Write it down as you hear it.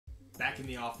back in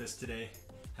the office today.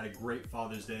 Had a great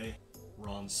Father's Day.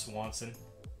 Ron Swanson.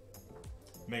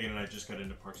 Megan and I just got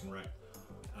into Parks and Rec.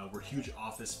 We're huge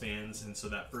Office fans, and so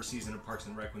that first season of Parks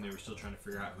and Rec, when they were still trying to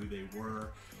figure out who they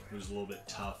were, it was a little bit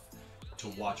tough to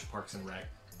watch Parks and Rec.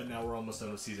 But now we're almost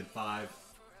done with season 5,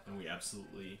 and we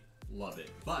absolutely love it.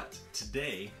 But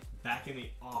today, back in the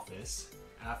office,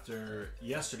 after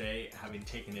yesterday having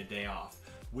taken a day off,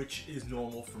 which is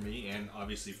normal for me and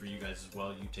obviously for you guys as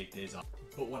well, you take days off.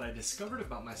 But what I discovered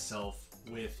about myself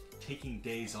with taking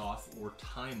days off or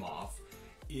time off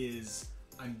is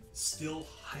I'm still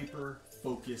hyper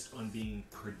focused on being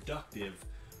productive,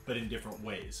 but in different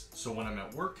ways. So when I'm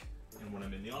at work and when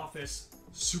I'm in the office,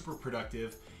 super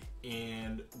productive.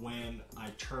 And when I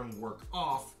turn work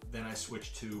off, then I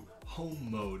switch to home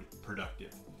mode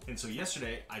productive. And so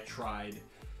yesterday I tried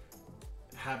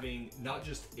having not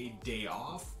just a day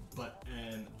off, but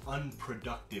an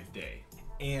unproductive day.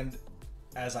 And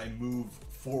as I move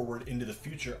forward into the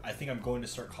future, I think I'm going to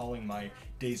start calling my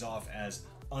days off as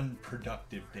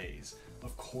unproductive days.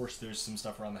 Of course, there's some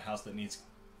stuff around the house that needs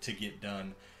to get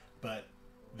done, but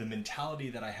the mentality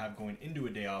that I have going into a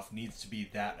day off needs to be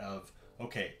that of,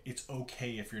 okay, it's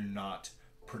okay if you're not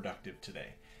productive today,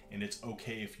 and it's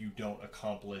okay if you don't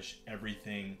accomplish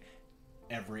everything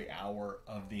every hour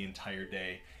of the entire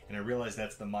day. And I realized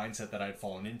that's the mindset that I'd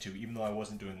fallen into. Even though I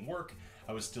wasn't doing work,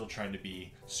 I was still trying to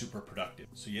be super productive.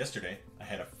 So yesterday, I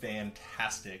had a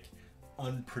fantastic,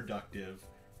 unproductive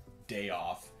day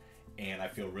off, and I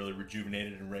feel really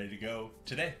rejuvenated and ready to go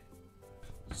today.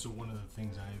 So one of the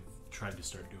things I've tried to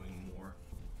start doing more,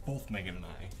 both Megan and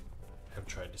I have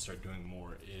tried to start doing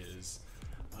more, is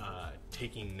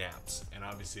taking naps. And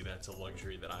obviously that's a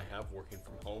luxury that I have working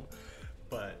from home,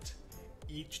 but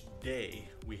each day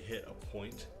we hit a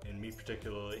point, and me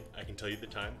particularly, I can tell you the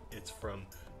time, it's from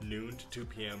noon to 2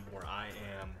 p.m. where I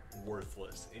am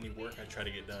worthless. Any work I try to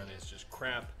get done is just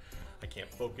crap. I can't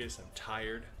focus, I'm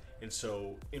tired. And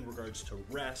so in regards to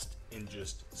rest and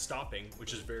just stopping,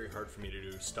 which is very hard for me to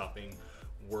do, stopping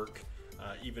work,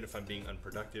 even if I'm being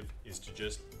unproductive, is to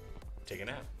just take a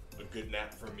nap. A good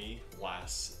nap for me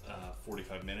lasts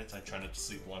 45 minutes. I try not to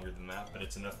sleep longer than that, but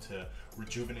it's enough to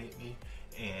rejuvenate me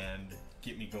and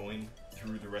get me going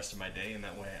through the rest of my day, and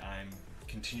that way I'm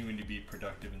continuing to be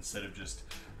productive instead of just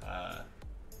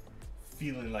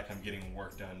feeling like I'm getting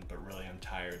work done, but really I'm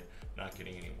tired, not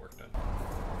getting any work done.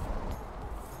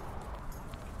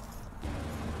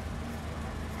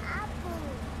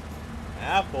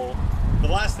 Apple. The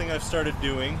last thing I've started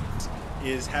doing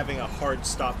is having a hard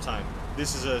stop time.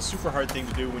 This is a super hard thing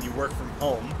to do when you work from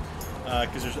home,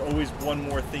 because there's always one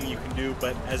more thing you can do,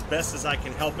 but as best as I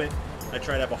can help it, I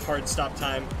try to have a hard stop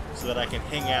time so that I can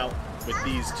hang out with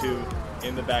these two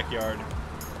in the backyard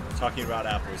talking about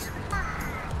apples.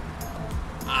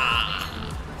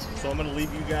 So I'm going to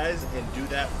leave you guys and do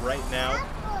that right now,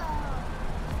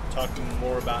 talking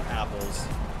more about apples.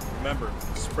 Remember,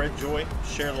 spread joy,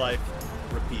 share life,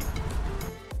 repeat.